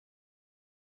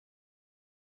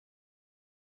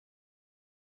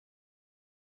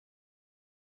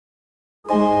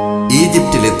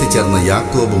ഈജിപ്തിൽ എത്തിച്ചേർന്ന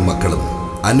യാക്കോബും മക്കളും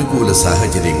അനുകൂല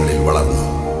സാഹചര്യങ്ങളിൽ വളർന്നു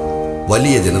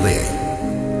വലിയ ജനതയായി.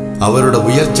 അവരുടെ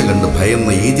ഉയർച്ച കണ്ട് ഭയന്ന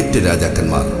ഈജിപ്ത്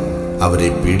രാജാക്കന്മാർ അവരെ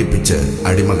പീഡിപ്പിച്ച്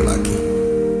അടിമകളാക്കി.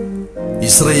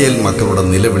 ഇസ്രായേൽ മക്കളുടെ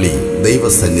നിലവിളി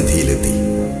ദൈവസന്നിധിയിലെത്തി.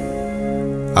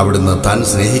 അവിടുന്ന് താൻ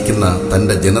സ്നേഹിക്കുന്ന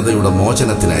തന്റെ ജനതയുടെ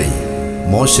മോചനത്തിനായി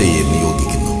മോശയെ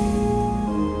നിയോഗിക്കുന്നു.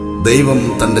 ദൈവം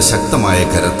തന്റെ ശക്തമായ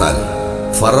കരത്താൽ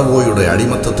ഫറവോയുടെ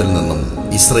അടിമത്തത്തിൽ നിന്നും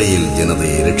ഇസ്രായേൽ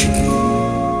ജനതയെ രക്ഷിക്കുന്നു.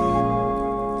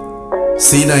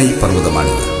 സീനായി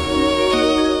പർവ്വതമാണിത്.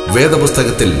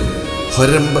 വേദപുസ്തകത്തിൽ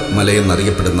ഹൊരംബ്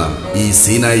മലയെന്നറിയപ്പെടുന്ന ഈ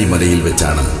സീനായി മലയിൽ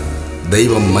വെച്ചാണ്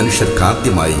ദൈവം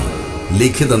മനുഷ്യർക്കാദ്യമായി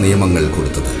ലിഖിത നിയമങ്ങൾ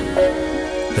കൊടുത്തത്.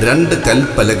 2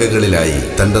 കൽപ്പലകകളിലായി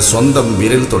തന്റെ സ്വന്തം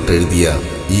വിരൽ തൊട്ടെഴുതിയ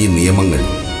ഈ നിയമങ്ങൾ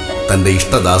തന്റെ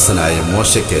ഇഷ്ടദാസനായ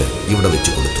മോശയ്ക്ക് ഇവിടെ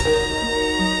വെച്ചു കൊടുത്തു.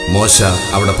 മോശ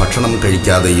അവിടെ ഭക്ഷണം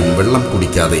കഴിക്കാതെയും വെള്ളം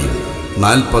കുടിക്കാതെയും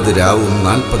 40 രാവും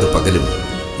 40 പകലും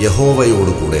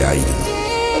യഹോവയോടുകൂടെ ആയിരുന്നു.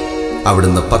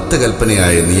 അവിടുന്ന് 10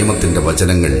 കൽപ്പനയായ നിയമത്തിന്റെ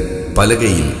വചനങ്ങൾ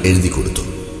പലകയിൽ എഴുതി കൊടുത്തു.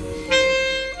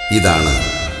 ഇതാണ്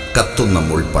കത്തുന്ന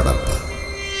മുൾപടർപ്പ്.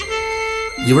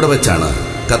 ഇവിടെ വെച്ചാണ്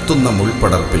കത്തുന്ന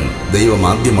മുൾപടർപ്പിൽ ദൈവം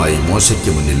ആദ്യമായി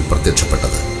മോശയ്ക്ക് മുന്നിൽ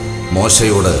പ്രത്യക്ഷപ്പെട്ടത്.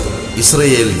 മോശയോട്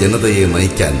ഇസ്രായേൽ ജനതയെ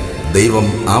നയിക്കാൻ ദൈവം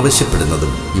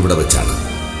ആവശ്യപ്പെടുന്നതും ഇവിടെ വെച്ചാണ്.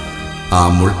 ആ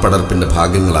മുൾപടർപ്പിന്റെ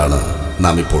ഭാഗങ്ങളാണ്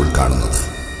നാം ഇപ്പോൾ കാണുന്നത്.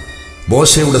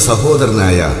 മോശയുടെ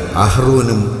സഹോദരനായ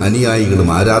അഹ്റോനും അനുയായികളും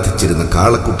ആരാധിച്ചിരുന്ന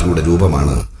കാളക്കുട്ടിയുടെ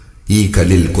രൂപമാണ് ഈ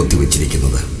കല്ലിൽ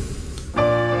കൊത്തിവെച്ചിരിക്കുന്നത്.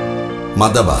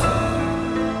 മദബ,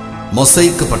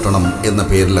 മൊസൈക്ക് പട്ടണം എന്ന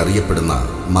പേരിൽ അറിയപ്പെടുന്ന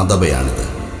മദബയാണിത്.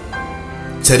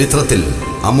 ചരിത്രത്തിൽ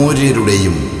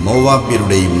അമോര്യരുടെയും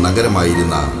മോവാബ്യരുടെയും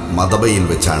നഗരമായിരുന്ന മദബയിൽ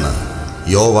വെച്ചാണ്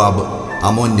യോവാബ്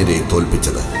അമോന്യരെ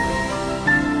തോൽപ്പിച്ചത്.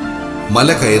 മല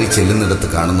കയറി ചെല്ലുന്നിടത്ത്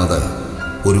കാണുന്നത്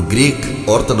ഒരു ഗ്രീക്ക്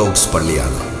ഓർത്തഡോക്സ്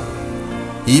പള്ളിയാണ്.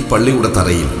 ഈ പള്ളിയുടെ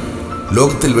തറയിൽ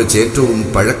ലോകത്തിൽ വെച്ച് ഏറ്റവും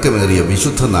പഴക്കമേറിയ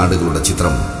വിശുദ്ധ നാടുകളുടെ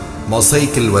ചിത്രം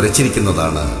മൊസൈക്കിൽ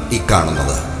വരച്ചിരിക്കുന്നതാണ് ഈ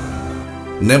കാണുന്നത്.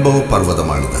 നെബോ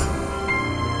പർവ്വതമാണിത്.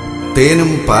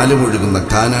 തേനും പാലും ഒഴുകുന്ന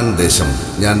കാനാൻ ദേശം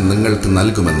ഞാൻ നിങ്ങൾക്ക്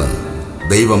നൽകുമെന്ന്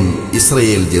ദൈവം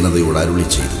ഇസ്രായേൽ ജനതയോട് അരുളി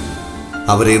ചെയ്തു.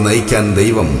 അവരെ നയിക്കാൻ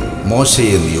ദൈവം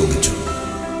മോശയെ നിയോഗിച്ചു.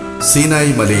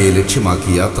 സീനായി മലയെ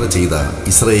ലക്ഷ്യമാക്കി യാത്ര ചെയ്ത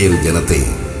ഇസ്രായേൽ ജനത്തെ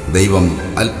ദൈവം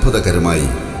അത്ഭുതകരമായി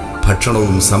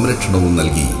ഭക്ഷണവും സംരക്ഷണവും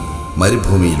നൽകി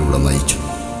മരുഭൂമിയിലൂടെ നയിച്ചു.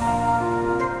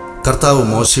 കർത്താവ്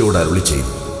മോശയോട് അരുളി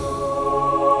ചെയ്തു,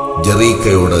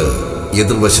 ജെറീക്കയോട്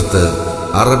എതിർവശത്ത്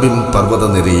അറബിം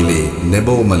പർവ്വതനിരയിലെ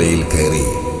നെബോ മലയിൽ കയറി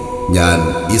ഞാൻ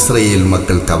ഇസ്രായേൽ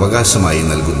മക്കൾക്ക് അവകാശമായി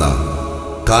നൽകുന്ന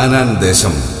കാനാൻ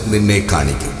ദേശം നിന്നെ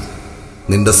കാണിക്കും.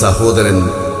 നിന്റെ സഹോദരൻ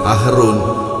അഹ്റോൻ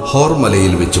ഹോർ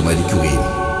മലയിൽ വെച്ച് മരിക്കുകയും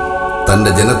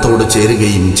തന്റെ ജനത്തോട്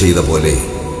ചേരുകയും ചെയ്ത പോലെ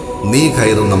നീ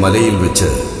കയറുന്ന മലയിൽ വെച്ച്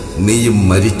നീയും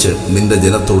മരിച്ച് നിന്റെ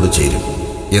ജനത്തോട് ചേരും.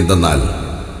 എന്തെന്നാൽ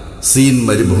സീൻ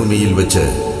മരുഭൂമിയിൽ വെച്ച്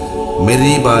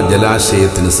മെരീബ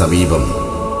ജലാശയത്തിന് സമീപം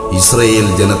ഇസ്രായേൽ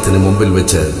ജനത്തിന് മുമ്പിൽ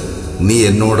വെച്ച് നീ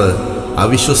എന്നോട്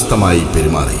അവിശ്വസ്തമായി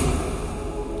പെരുമാറി.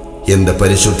 എന്റെ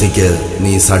പരിശുദ്ധിക്ക്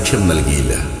നീ സാക്ഷ്യം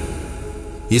നൽകിയില്ല.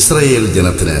 ഇസ്രായേൽ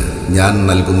ജനത്തിന് ഞാൻ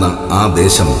നൽകുന്ന ആ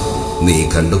ദേശം നീ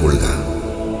കണ്ടുകൊള്ളുക.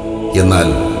 എന്നാൽ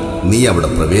നീ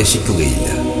അവിടെ പ്രവേശിക്കുകയില്ല.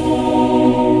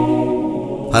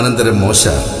 അനന്തരം മോശ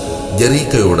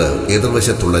ജെറീക്കയോട്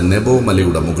എതിർവശത്തുള്ള നെബോ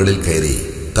മലയുടെ മുകളിൽ കയറി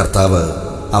കർത്താവ്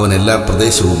അവൻ എല്ലാ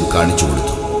പ്രദേശവും കാണിച്ചു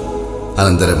കൊടുത്തു.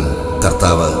 അനന്തരം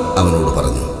കർത്താവ് അവനോട്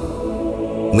പറഞ്ഞു,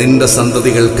 നിന്റെ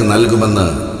സന്തതികൾക്ക് നൽകുമെന്ന്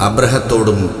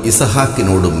അബ്രഹത്തോടും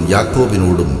ഇസഹാക്കിനോടും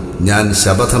യാക്കോബിനോടും ഞാൻ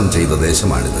ശപഥം ചെയ്ത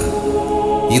ദേശമാണിത്.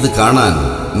 ഇത് കാണാൻ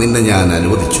നിന്നെ ഞാൻ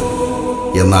അനുവദിച്ചു.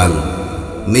 എന്നാൽ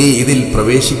നീ ഇതിൽ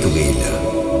പ്രവേശിക്കുകയില്ല.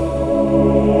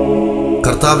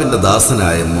 കർത്താവിന്റെ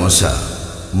ദാസനായ മോശ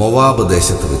മൊവാബ്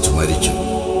ദേശത്ത് വെച്ച് മരിച്ചു.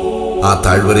 ആ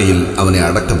താഴ്വരയിൽ അവനെ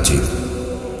അടക്കം ചെയ്തു.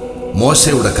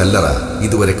 മോശയുടെ കല്ലറ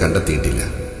ഇതുവരെ കണ്ടെത്തിയിട്ടില്ല.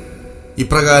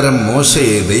 ഇപ്രകാരം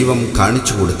മോശയെ ദൈവം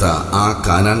കാണിച്ചു കൊടുത്ത ആ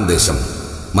കാനാൻ ദേശം,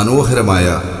 മനോഹരമായ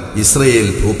ഇസ്രായേൽ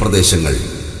ഭൂപ്രദേശങ്ങൾ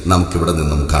നമുക്കിവിടെ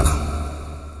നിന്നും കാണാം.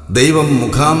 ദൈവം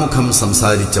മുഖാമുഖം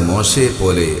സംസാരിച്ച മോശയെ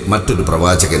പോലെ മറ്റൊരു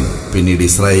പ്രവാചകൻ പിന്നീട്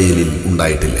ഇസ്രായേലിൽ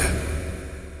ഉണ്ടായിട്ടില്ല.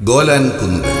 ഗോലാൻ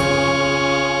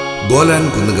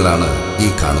കുന്നുകളാണ് ഈ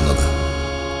കാണുന്നത്.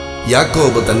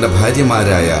 യാക്കോബ് തന്റെ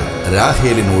ഭാര്യമാരായ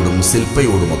രാഹേലിനോടും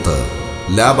സിൽപ്പയോടുമൊത്ത്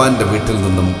ലാബാന്റെ വീട്ടിൽ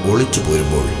നിന്നും ഒളിച്ചു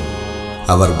പോരുമ്പോൾ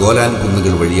അവർ ഗോലാൻ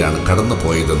കുന്നുകൾ വഴിയാണ് കടന്നു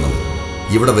പോയതെന്നും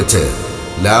ഇവിടെ വെച്ച്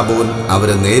ലാബോൻ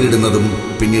അവരെ നേരിടുന്നതും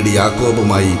പിന്നീട്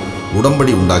യാക്കോബുമായി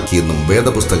ഉടമ്പടി ഉണ്ടാക്കിയെന്നും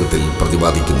വേദപുസ്തകത്തിൽ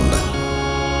പ്രതിപാദിക്കുന്നുണ്ട്.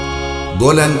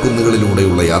 ഗോലാൻ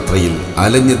കുന്നുകളിലൂടെയുള്ള യാത്രയിൽ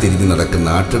അലഞ്ഞു തിരിഞ്ഞു നടക്കുന്ന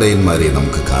ആട്ടിടയന്മാരെ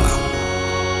നമുക്ക് കാണാം.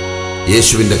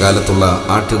 യേശുവിന്റെ കാലത്തുള്ള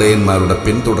ആട്ടിടയന്മാരുടെ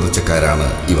പിന്തുടർച്ചക്കാരാണ്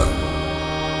ഇവർ.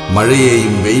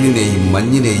 മഴയെയും വെയിലിനെയും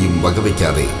മഞ്ഞിനെയും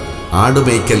വകവയ്ക്കാതെ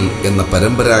ആടുമേയ്ക്കൽ എന്ന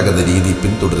പരമ്പരാഗത രീതി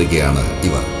പിന്തുടരുകയാണ്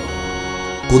ഇവർ.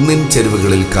 കുന്നിൻ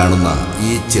ചെരുവുകളിൽ കാണുന്ന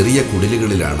ഈ ചെറിയ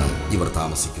കുടിലുകളിലാണ് ഇവർ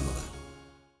താമസിക്കുന്നത്.